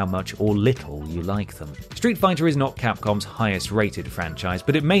already know how much or little you like them. Street Fighter is not Capcom's highest rated franchise,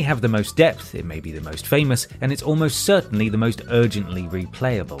 but it may have the most depth, it may be the most famous, and it's almost certainly the most urgently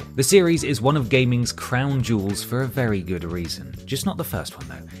replayable. The series is one of gaming's crown jewels for a very good reason. Just not the first one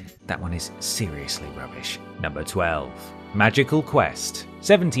though. That one is seriously rubbish. Number 12. Magical Quest,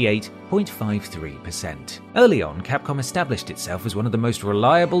 78.53%. Early on, Capcom established itself as one of the most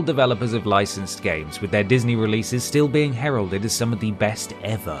reliable developers of licensed games, with their Disney releases still being heralded as some of the best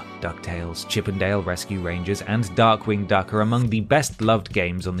ever. DuckTales, Chip 'n Dale Rescue Rangers, and Darkwing Duck are among the best-loved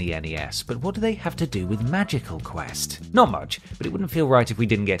games on the NES, but what do they have to do with Magical Quest? Not much, but it wouldn't feel right if we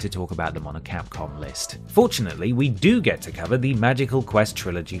didn't get to talk about them on a Capcom list. Fortunately, we do get to cover the Magical Quest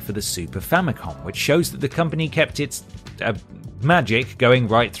trilogy for the Super Famicom, which shows that the company kept its magic going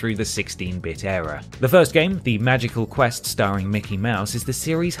right through the 16-bit era. The first game, The Magical Quest starring Mickey Mouse, is the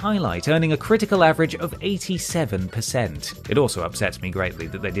series' highlight, earning a critical average of 87%. It also upsets me greatly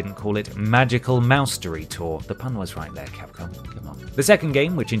that they didn't call it Magical Moustery Tour. The pun was right there, Capcom. Come on. The second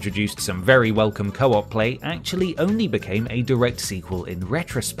game, which introduced some very welcome co-op play, actually only became a direct sequel in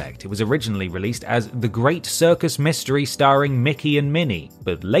retrospect. It was originally released as The Great Circus Mystery starring Mickey and Minnie,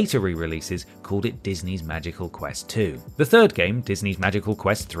 but later re-releases called it Disney's Magical Quest 2. The third game, Disney's Magical Magical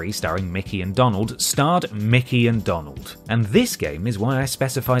Quest 3 starring Mickey and Donald starred Mickey and Donald. And this game is why I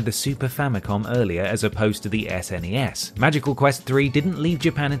specified the Super Famicom earlier as opposed to the SNES. Magical Quest 3 didn't leave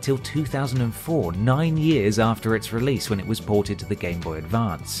Japan until 2004, 9 years after its release when it was ported to the Game Boy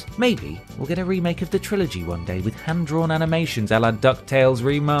Advance. Maybe we'll get a remake of the trilogy one day with hand-drawn animations a la DuckTales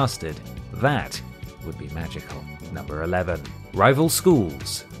Remastered. That would be magical. Number 11. Rival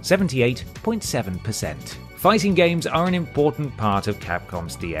Schools, 78.7%. Fighting games are an important part of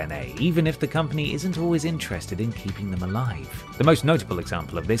Capcom's DNA, even if the company isn't always interested in keeping them alive. The most notable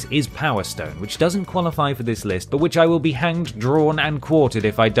example of this is Power Stone, which doesn't qualify for this list, but which I will be hanged, drawn, and quartered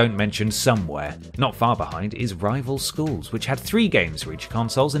if I don't mention somewhere. Not far behind is Rival Schools, which had 3 games for each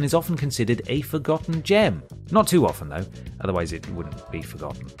consoles and is often considered a forgotten gem. Not too often though, otherwise it wouldn't be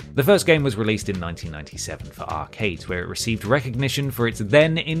forgotten. The first game was released in 1997 for arcades, where it received recognition for its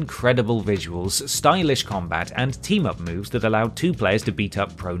then incredible visuals, stylish combat, and team-up moves that allowed 2 players to beat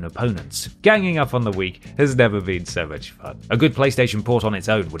up prone opponents. Ganging up on the weak has never been so much fun. A good PlayStation port on its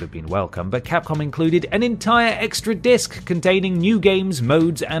own would have been welcome, but Capcom included an entire extra disc containing new games,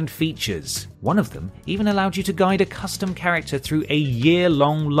 modes, and features. One of them even allowed you to guide a custom character through a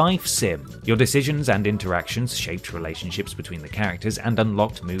year-long life sim. Your decisions and interactions shaped relationships between the characters and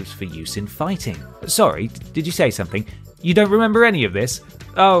unlocked moves for use in fighting. Sorry, did you say something? You don't remember any of this?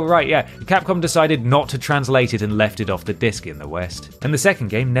 Oh, right, yeah. Capcom decided not to translate it and left it off the disc in the West. And the second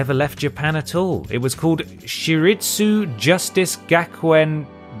game never left Japan at all. It was called Shiritsu Justice Gakuen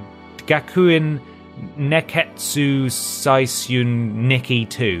Neketsu Saisyun Nikki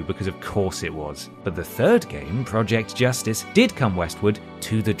 2, because of course it was. But the third game, Project Justice, did come westward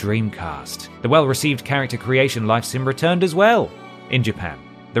to the Dreamcast. The well-received character creation life sim returned as well in Japan.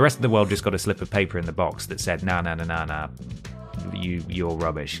 The rest of the world just got a slip of paper in the box that said, nah, you're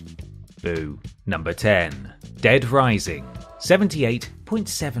rubbish. Boo. Number 10. Dead Rising,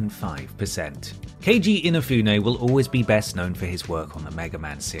 78.75%. Keiji Inafune will always be best known for his work on the Mega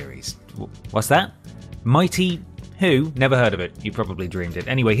Man series. What's that? Mighty who? Never heard of it. You probably dreamed it.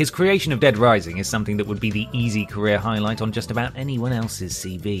 Anyway, his creation of Dead Rising is something that would be the easy career highlight on just about anyone else's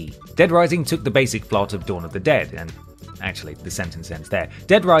CV. Dead Rising took the basic plot of Dawn of the Dead and... Actually, the sentence ends there.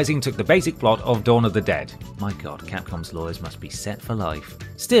 Dead Rising took the basic plot of Dawn of the Dead. My god, Capcom's lawyers must be set for life.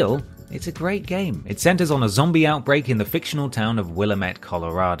 Still, it's a great game. It centers on a zombie outbreak in the fictional town of Willamette,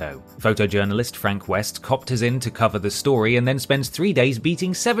 Colorado. Photojournalist Frank West copters in to cover the story and then spends 3 days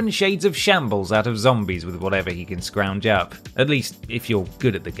beating 7 shades of shambles out of zombies with whatever he can scrounge up. At least, if you're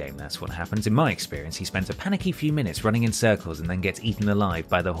good at the game, that's what happens. In my experience, he spends a panicky few minutes running in circles and then gets eaten alive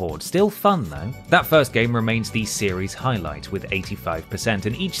by the horde. Still fun, though. That first game remains the series highlight with 85%,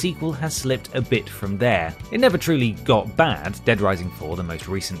 and each sequel has slipped a bit from there. It never truly got bad. Dead Rising 4, the most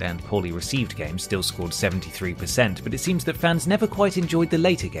recent and poorly received game, still scored 73%, but it seems that fans never quite enjoyed the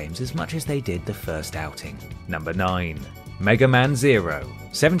later games as much as they did the first outing. Number 9. Mega Man Zero,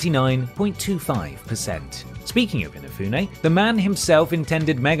 79.25%. Speaking of Inafune, the man himself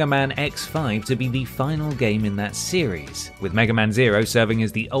intended Mega Man X5 to be the final game in that series, with Mega Man Zero serving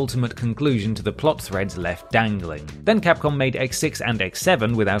as the ultimate conclusion to the plot threads left dangling. Then Capcom made X6 and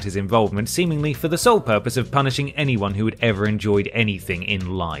X7 without his involvement, seemingly for the sole purpose of punishing anyone who had ever enjoyed anything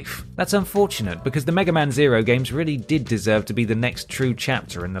in life. That's unfortunate, because the Mega Man Zero games really did deserve to be the next true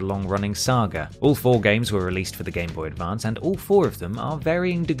chapter in the long-running saga. All 4 games were released for the Game Boy Advance, and all 4 of them are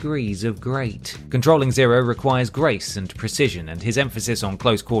varying degrees of great. Controlling Zero requires grace and precision, and his emphasis on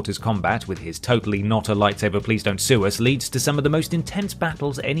close quarters combat with his totally not a lightsaber please don't sue us leads to some of the most intense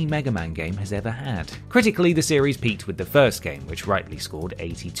battles any Mega Man game has ever had. Critically, the series peaked with the first game, which rightly scored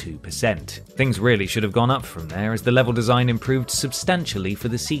 82%. Things really should have gone up from there, as the level design improved substantially for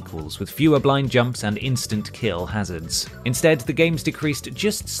the sequels, with fewer blind jumps and instant kill hazards. Instead, the games decreased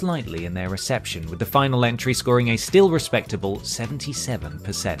just slightly in their reception, with the final entry scoring a still respectable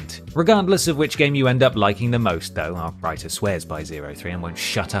 77%. Regardless of which game you end up liking the most, though, our writer swears by 03 and won't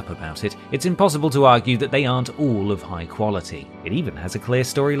shut up about it, it's impossible to argue that they aren't all of high quality. It even has a clear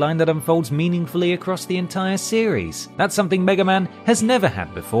storyline that unfolds meaningfully across the entire series. That's something Mega Man has never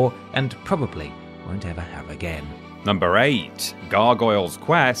had before, and probably won't ever have again. Number 8. Gargoyle's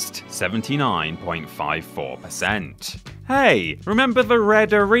Quest, 79.54%. Hey, remember the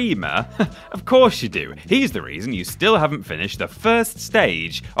Red Arima? Of course you do. He's the reason you still haven't finished the first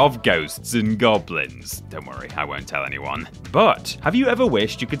stage of Ghosts and Goblins. Don't worry, I won't tell anyone. But have you ever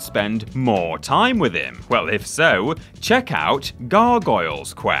wished you could spend more time with him? Well, if so, check out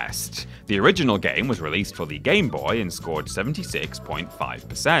Gargoyle's Quest. The original game was released for the Game Boy and scored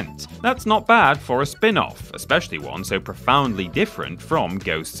 76.5%. That's not bad for a spin-off, especially one so profoundly different from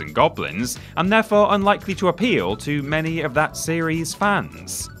Ghosts and Goblins, and therefore unlikely to appeal to many any of that series'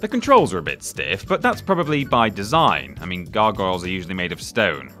 fans. The controls are a bit stiff, but that's probably by design. I mean, gargoyles are usually made of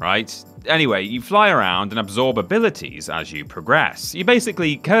stone, right? Anyway, you fly around and absorb abilities as you progress. You're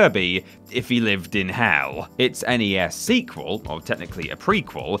basically Kirby if he lived in hell. Its NES sequel, or technically a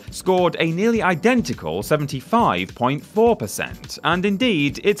prequel, scored a nearly identical 75.4%, and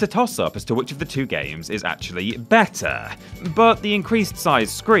indeed, it's a toss-up as to which of the two games is actually better. But the increased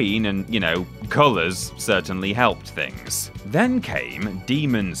size screen and, colours certainly helped things. Then came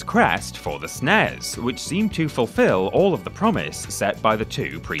Demon's Crest for the SNES, which seemed to fulfill all of the promise set by the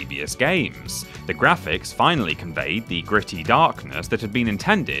two previous games. The graphics finally conveyed the gritty darkness that had been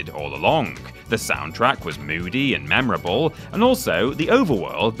intended all along. The soundtrack was moody and memorable, and also the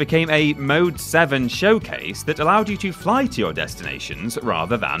overworld became a Mode 7 showcase that allowed you to fly to your destinations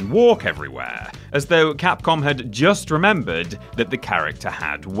rather than walk everywhere, as though Capcom had just remembered that the character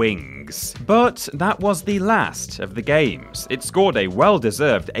had wings. But that was the last of the games. It scored a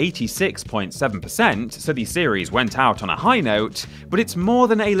well-deserved 86.7%, so the series went out on a high note, but it's more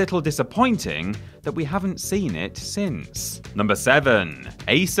than a little disappointing that we haven't seen it since. Number 7.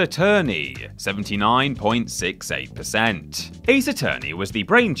 Ace Attorney, 79.68%. Ace Attorney was the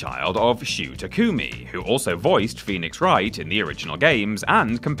brainchild of Shu Takumi, who also voiced Phoenix Wright in the original games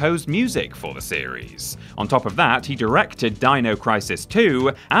and composed music for the series. On top of that, he directed Dino Crisis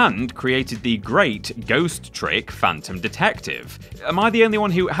 2 and created the great ghost trick Phantom Detective. Am I the only one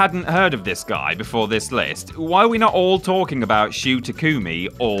who hadn't heard of this guy before this list? Why are we not all talking about Shu Takumi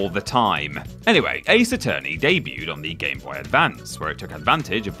all the time? Anyway, Ace Attorney debuted on the Game Boy Advance, where it took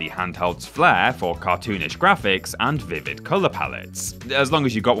advantage of the handheld's flair for cartoonish graphics and vivid colour palettes. As long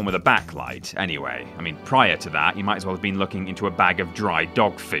as you got one with a backlight, anyway. I mean, prior to that, you might as well have been looking into a bag of dry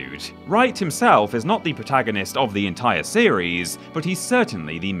dog food. Wright himself is not the protagonist of the entire series, but he's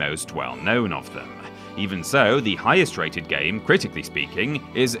certainly the most well-known of them. Even so, the highest rated game, critically speaking,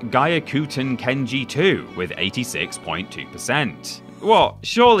 is Gyakuten Kenji 2 with 86.2%. What?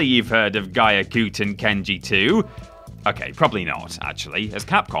 Surely you've heard of Gyakuten Kenji 2? Okay, probably not, actually, as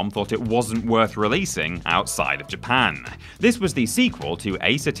Capcom thought it wasn't worth releasing outside of Japan. This was the sequel to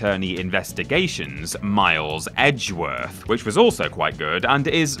Ace Attorney Investigations Miles Edgeworth, which was also quite good and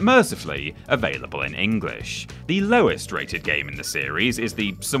is mercifully available in English. The lowest rated game in the series is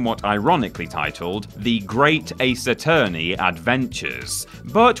the somewhat ironically titled The Great Ace Attorney Adventures,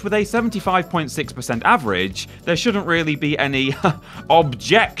 but with a 75.6% average, there shouldn't really be any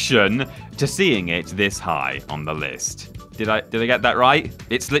objection to seeing it this high on the list. Did I get that right?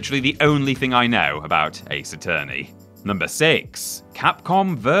 It's literally the only thing I know about Ace Attorney. Number 6.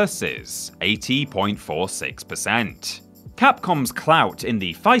 Capcom vs. 80.46%. Capcom's clout in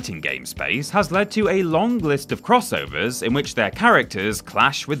the fighting game space has led to a long list of crossovers in which their characters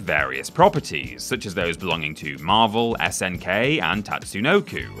clash with various properties, such as those belonging to Marvel, SNK, and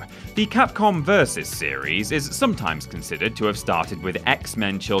Tatsunoko. The Capcom vs. series is sometimes considered to have started with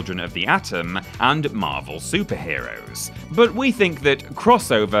X-Men Children of the Atom and Marvel superheroes, but we think that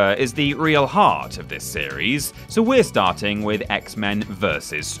crossover is the real heart of this series, so we're starting with X-Men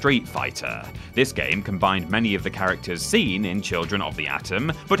vs. Street Fighter. This game combined many of the characters seen in Children of the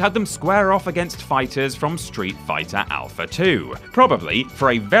Atom, but had them square off against fighters from Street Fighter Alpha 2, probably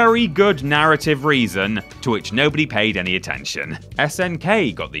for a very good narrative reason to which nobody paid any attention.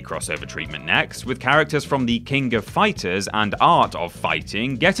 SNK got the crossover treatment next, with characters from the King of Fighters and Art of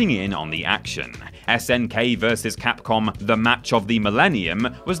Fighting getting in on the action. SNK vs. Capcom The Match of the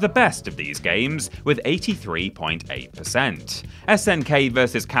Millennium was the best of these games, with 83.8%. SNK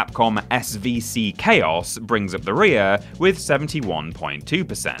vs. Capcom SVC Chaos brings up the rear with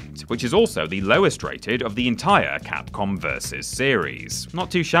 71.2%, which is also the lowest rated of the entire Capcom vs. series. Not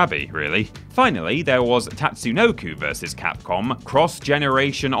too shabby, really. Finally, there was Tatsunoko vs. Capcom Cross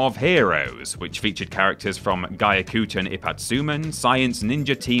Generation of Heroes, which featured characters from Gyakuten Ippatsuman, Science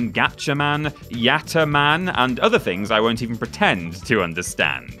Ninja Team Gatchaman, Yataman, and other things I won't even pretend to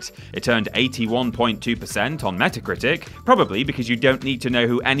understand. It earned 81.2% on Metacritic, probably because you don't need to know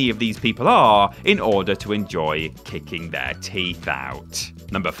who any of these people are in order to enjoy kicking their teeth out.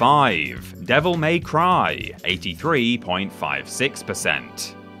 Number 5. Devil May Cry,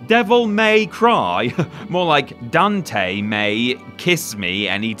 83.56%. Devil May Cry? More like Dante may kiss me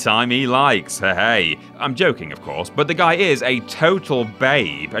anytime he likes, hey. I'm joking, of course, but the guy is a total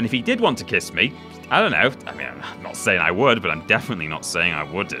babe, and if he did want to kiss me, I don't know, I mean, I'm not saying I would, but I'm definitely not saying I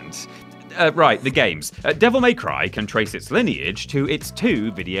wouldn't. Right, the games. Devil May Cry can trace its lineage to its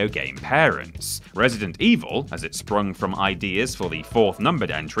two video game parents. Resident Evil, as it sprung from ideas for the fourth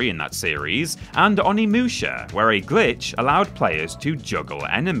numbered entry in that series, and Onimusha, where a glitch allowed players to juggle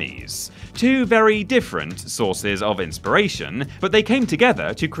enemies. Two very different sources of inspiration, but they came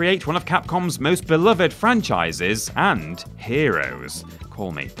together to create one of Capcom's most beloved franchises and heroes.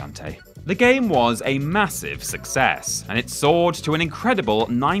 Call me Dante. The game was a massive success, and it soared to an incredible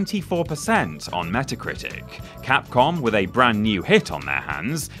 94% on Metacritic. Capcom, with a brand new hit on their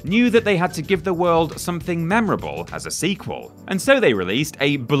hands, knew that they had to give the world something memorable as a sequel, and so they released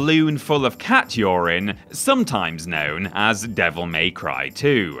a balloon full of cat urine, sometimes known as Devil May Cry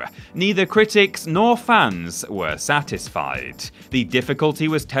 2. Neither critics nor fans were satisfied. The difficulty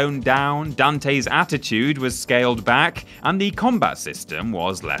was toned down, Dante's attitude was scaled back, and the combat system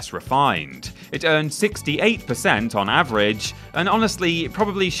was less refined. It earned 68% on average, and honestly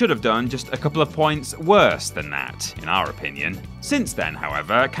probably should have done just a couple of points worse than that, in our opinion. Since then,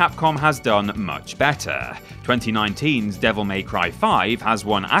 however, Capcom has done much better. 2019's Devil May Cry 5 has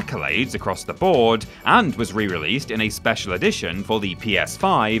won accolades across the board, and was re-released in a special edition for the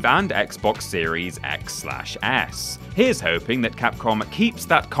PS5 and Xbox Series X/S. Here's hoping that Capcom keeps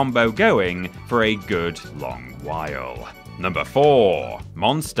that combo going for a good long while. Number 4.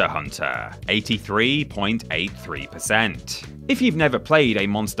 Monster Hunter, 83.83%. If you've never played a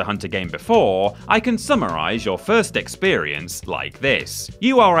Monster Hunter game before, I can summarize your first experience like this.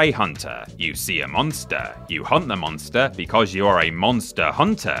 You are a hunter, you see a monster, you hunt the monster because you are a monster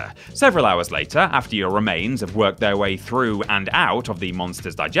hunter. Several hours later, after your remains have worked their way through and out of the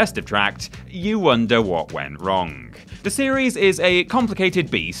monster's digestive tract, you wonder what went wrong. The series is a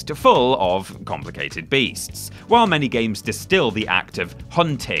complicated beast full of complicated beasts. While many games distill the act of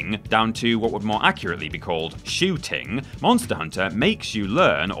hunting down to what would more accurately be called shooting, Monster Hunter makes you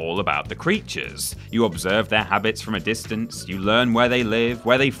learn all about the creatures. You observe their habits from a distance, you learn where they live,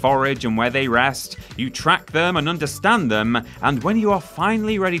 where they forage and where they rest, you track them and understand them, and when you are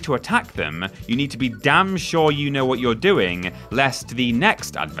finally ready to attack them, you need to be damn sure you know what you're doing, lest the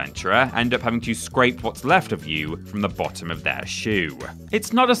next adventurer end up having to scrape what's left of you from the bottom of their shoe.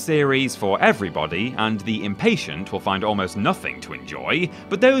 It's not a series for everybody, and the impatient will find almost nothing to enjoy,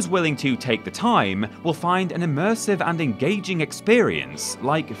 but those willing to take the time will find an immersive and engaging experience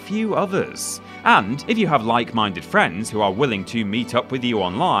like few others. And if you have like-minded friends who are willing to meet up with you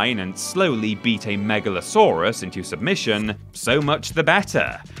online and slowly beat a Megalosaurus into submission, so much the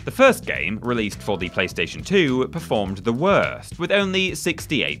better. The first game, released for the PlayStation 2, performed the worst, with only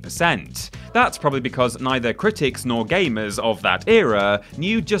 68%. That's probably because neither critics nor gamers of that era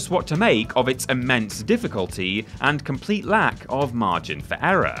knew just what to make of its immense difficulty and complete lack of margin for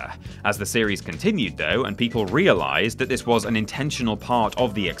error. As the series continued though, and people realised that this was an intentional part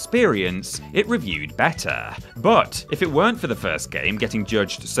of the experience, it reviewed better. But if it weren't for the first game getting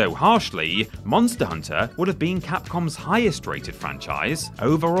judged so harshly, Monster Hunter would have been Capcom's highest rated franchise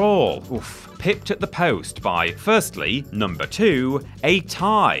overall. Oof. Pipped at the post by, firstly, number 2, a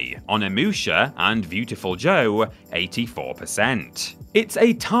tie, Onimusha and Viewtiful Joe, 84%. It's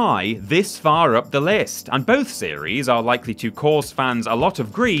a tie this far up the list, and both series are likely to cause fans a lot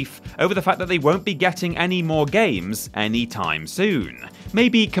of grief over the fact that they won't be getting any more games anytime soon.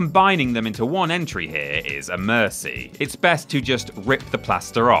 Maybe combining them into one entry here is a mercy. It's best to just rip the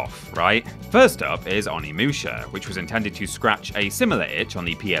plaster off, right? First up is Onimusha, which was intended to scratch a similar itch on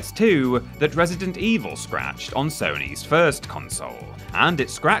the PS2 that Resident Evil scratched on Sony's first console. And it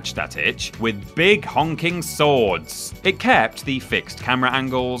scratched that itch with big honking swords. It kept the fixed camera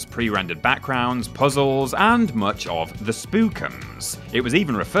angles, pre-rendered backgrounds, puzzles, and much of the spookums. It was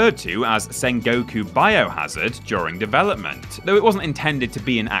even referred to as Sengoku Biohazard during development, though it wasn't intended to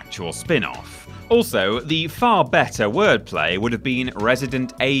be an actual spin-off. Also, the far better wordplay would have been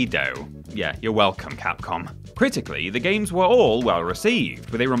Resident Ado. Yeah, you're welcome, Capcom. Critically, the games were all well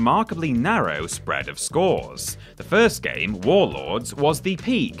received, with a remarkably narrow spread of scores. The first game, Warlords, was the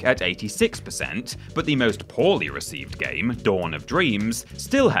peak at 86%, but the most poorly received game, Dawn of Dreams,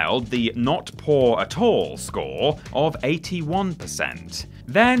 still held the not poor at all score of 81%.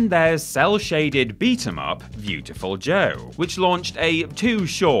 Then there's cel-shaded beat-em-up Viewtiful Joe, which launched a too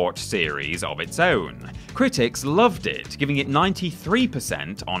short series of its own. Critics loved it, giving it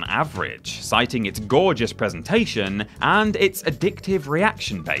 93% on average, citing its gorgeous presentation and its addictive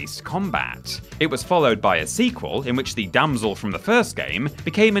reaction-based combat. It was followed by a sequel in which the damsel from the first game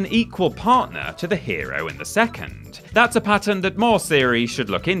became an equal partner to the hero in the second. That's a pattern that more series should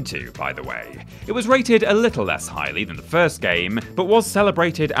look into, by the way. It was rated a little less highly than the first game, but was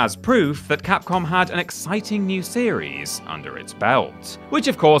celebrated as proof that Capcom had an exciting new series under its belt. Which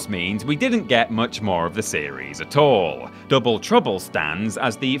of course means we didn't get much more of the series at all. Double Trouble stands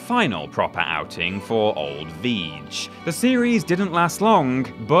as the final proper outing for old Vij. The series didn't last long,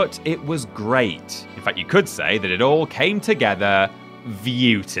 but it was great. In fact, you could say that it all came together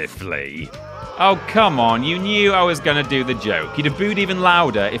beautifully. Oh, come on, you knew I was gonna do the joke. You'd have booed even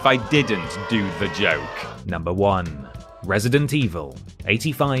louder if I didn't do the joke. Number 1. Resident Evil,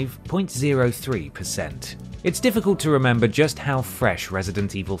 85.03%. It's difficult to remember just how fresh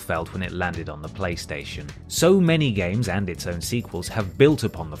Resident Evil felt when it landed on the PlayStation. So many games and its own sequels have built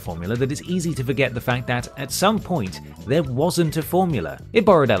upon the formula that it's easy to forget the fact that, at some point, there wasn't a formula. It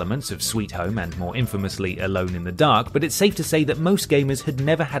borrowed elements of Sweet Home and more infamously Alone in the Dark, but it's safe to say that most gamers had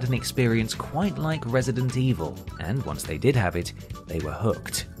never had an experience quite like Resident Evil. And once they did have it, they were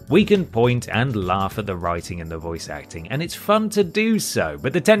hooked. We can point and laugh at the writing and the voice acting, and it's fun to do so,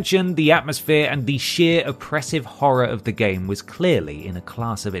 but the tension, the atmosphere, and the sheer oppressive horror of the game was clearly in a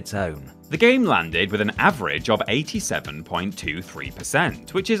class of its own. The game landed with an average of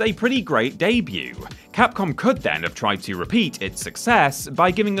 87.23%, which is a pretty great debut. Capcom could then have tried to repeat its success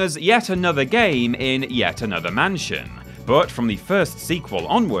by giving us yet another game in yet another mansion. But from the first sequel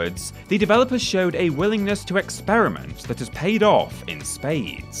onwards, the developers showed a willingness to experiment that has paid off in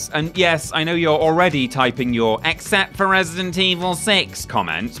spades. And yes, I know you're already typing your "except for Resident Evil 6"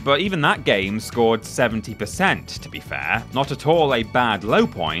 comment, but even that game scored 70%, to be fair. Not at all a bad low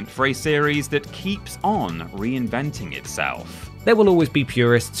point for a series that keeps on reinventing itself. There will always be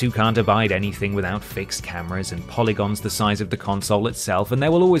purists who can't abide anything without fixed cameras and polygons the size of the console itself, and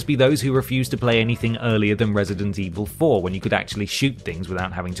there will always be those who refuse to play anything earlier than Resident Evil 4 when you could actually shoot things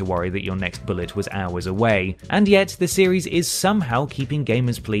without having to worry that your next bullet was hours away. And yet, the series is somehow keeping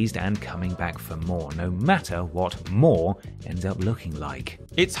gamers pleased and coming back for more, no matter what more ends up looking like.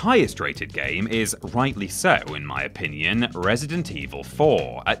 Its highest rated game is, rightly so in my opinion, Resident Evil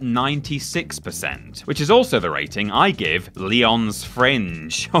 4 at 96%, which is also the rating I give Leon's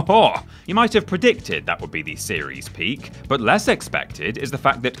Fringe. You might have predicted that would be the series peak, but less expected is the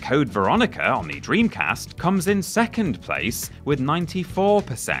fact that Code Veronica on the Dreamcast comes in second place with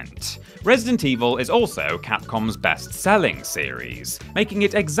 94%. Resident Evil is also Capcom's best-selling series, making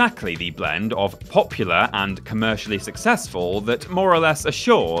it exactly the blend of popular and commercially successful that more or less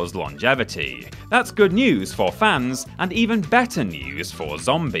assures longevity. That's good news for fans, and even better news for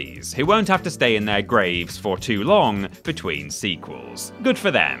zombies, who won't have to stay in their graves for too long between sequels. Good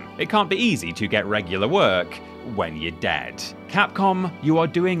for them. It can't be easy to get regular work when you're dead. Capcom, you are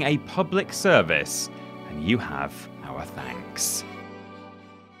doing a public service, and you have our thanks.